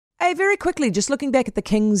Hey, very quickly, just looking back at the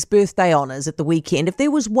King's birthday honours at the weekend, if there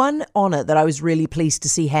was one honour that I was really pleased to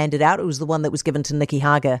see handed out, it was the one that was given to Nicky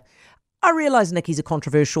Hager. I realise Nicky's a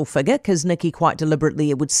controversial figure because Nicky quite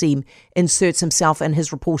deliberately, it would seem, inserts himself and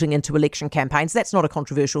his reporting into election campaigns. That's not a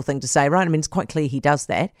controversial thing to say, right? I mean, it's quite clear he does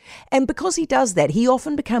that. And because he does that, he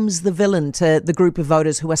often becomes the villain to the group of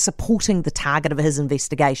voters who are supporting the target of his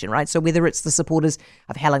investigation, right? So whether it's the supporters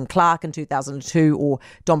of Helen Clark in 2002 or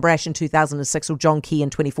Don Brash in 2006 or John Key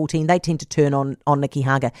in 2014, they tend to turn on Nicky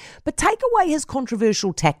Hager. But take away his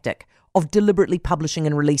controversial tactic of deliberately publishing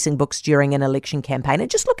and releasing books during an election campaign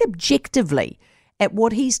and just look objectively at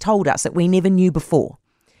what he's told us that we never knew before.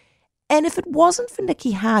 And if it wasn't for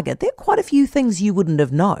Nicky Hager, there are quite a few things you wouldn't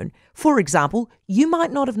have known. For example, you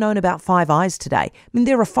might not have known about Five Eyes today. I mean,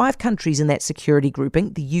 there are 5 countries in that security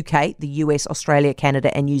grouping: the UK, the US, Australia,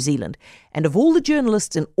 Canada, and New Zealand. And of all the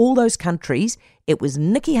journalists in all those countries, it was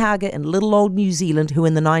Nicky Hager in little old New Zealand who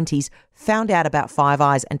in the 90s found out about Five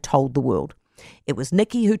Eyes and told the world. It was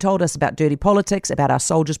Nicky who told us about dirty politics, about our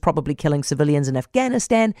soldiers probably killing civilians in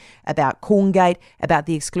Afghanistan, about Corngate, about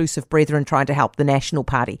the exclusive brethren trying to help the National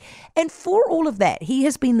Party. And for all of that, he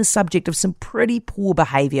has been the subject of some pretty poor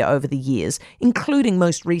behaviour over the years, including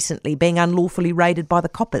most recently being unlawfully raided by the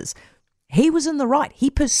coppers. He was in the right.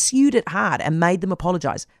 He pursued it hard and made them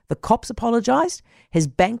apologise. The cops apologised. His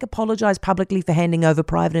bank apologised publicly for handing over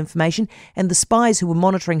private information. And the spies who were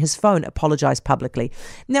monitoring his phone apologised publicly.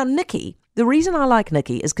 Now, Nicky, the reason I like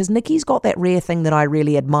Nicky is because Nicky's got that rare thing that I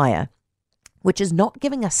really admire, which is not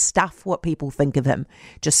giving a stuff what people think of him,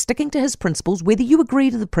 just sticking to his principles, whether you agree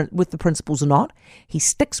with the principles or not. He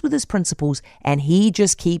sticks with his principles and he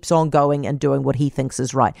just keeps on going and doing what he thinks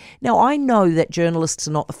is right. Now, I know that journalists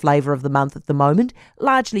are not the flavour of the month at the moment,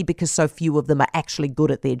 largely because so few of them are actually good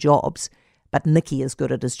at their jobs. But Nicky is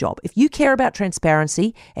good at his job. If you care about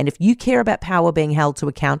transparency and if you care about power being held to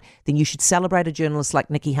account, then you should celebrate a journalist like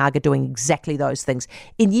Nicky Hager doing exactly those things.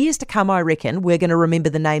 In years to come, I reckon, we're going to remember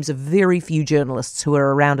the names of very few journalists who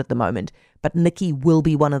are around at the moment. But Nicky will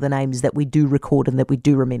be one of the names that we do record and that we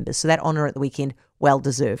do remember. So that honour at the weekend, well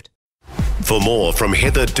deserved. For more from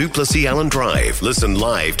Heather du Plessis-Allan Drive, listen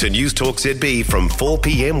live to News Talk ZB from 4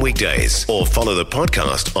 p.m. weekdays or follow the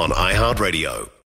podcast on iHeartRadio.